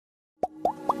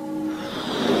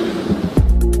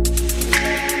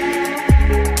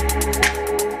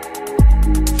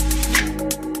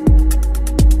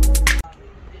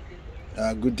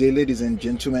Good day, ladies and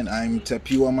gentlemen. I'm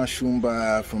Tapiwa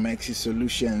Mashumba from Axis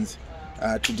Solutions.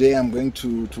 Today I'm going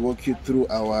to walk you through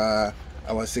our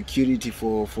security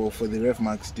for the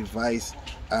Revmax device.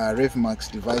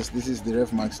 This is the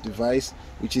Revmax device,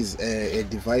 which is a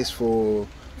device for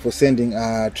sending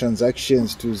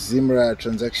transactions to Zimra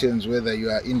transactions, whether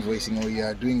you are invoicing or you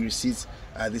are doing receipts.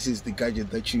 This is the gadget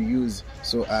that you use.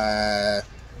 So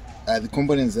the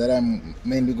components that I'm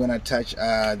mainly going to touch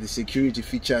are the security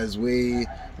features where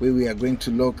we are going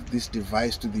to lock this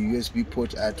device to the USB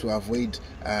port to avoid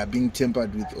being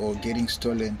tampered with or getting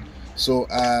stolen. So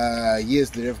here's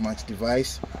the Revmax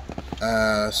device.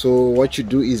 So what you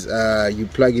do is you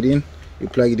plug it in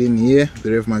here, the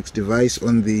Revmax device,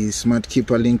 on the smart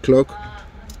keeper link clock.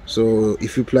 So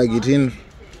if you plug it in,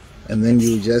 and then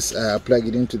you just plug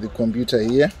it into the computer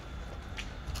here.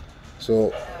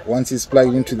 So once it's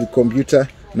plugged into the computer,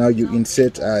 now you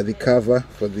insert the cover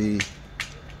for the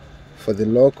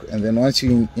lock, and then once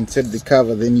you insert the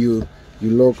cover, then you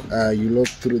lock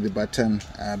through the button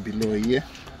below here.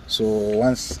 So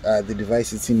once the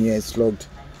device is in here, it's locked,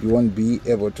 you won't be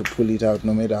able to pull it out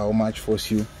no matter how much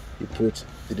force you put.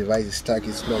 The device is stuck,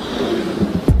 it's locked.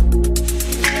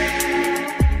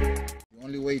 The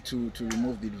only way to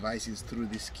remove the device is through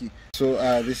this key. So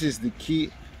this is the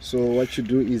key. So what you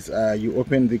do is you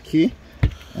open the key,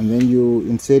 and then you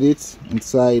insert it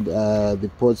inside the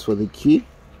ports for the key,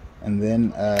 and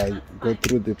then go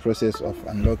through the process of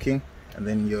unlocking, and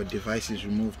then your device is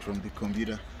removed from the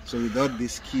computer. So without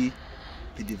this key,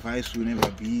 the device will never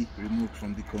be removed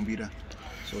from the computer.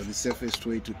 So the safest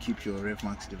way to keep your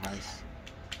Revmax device.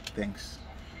 Thanks.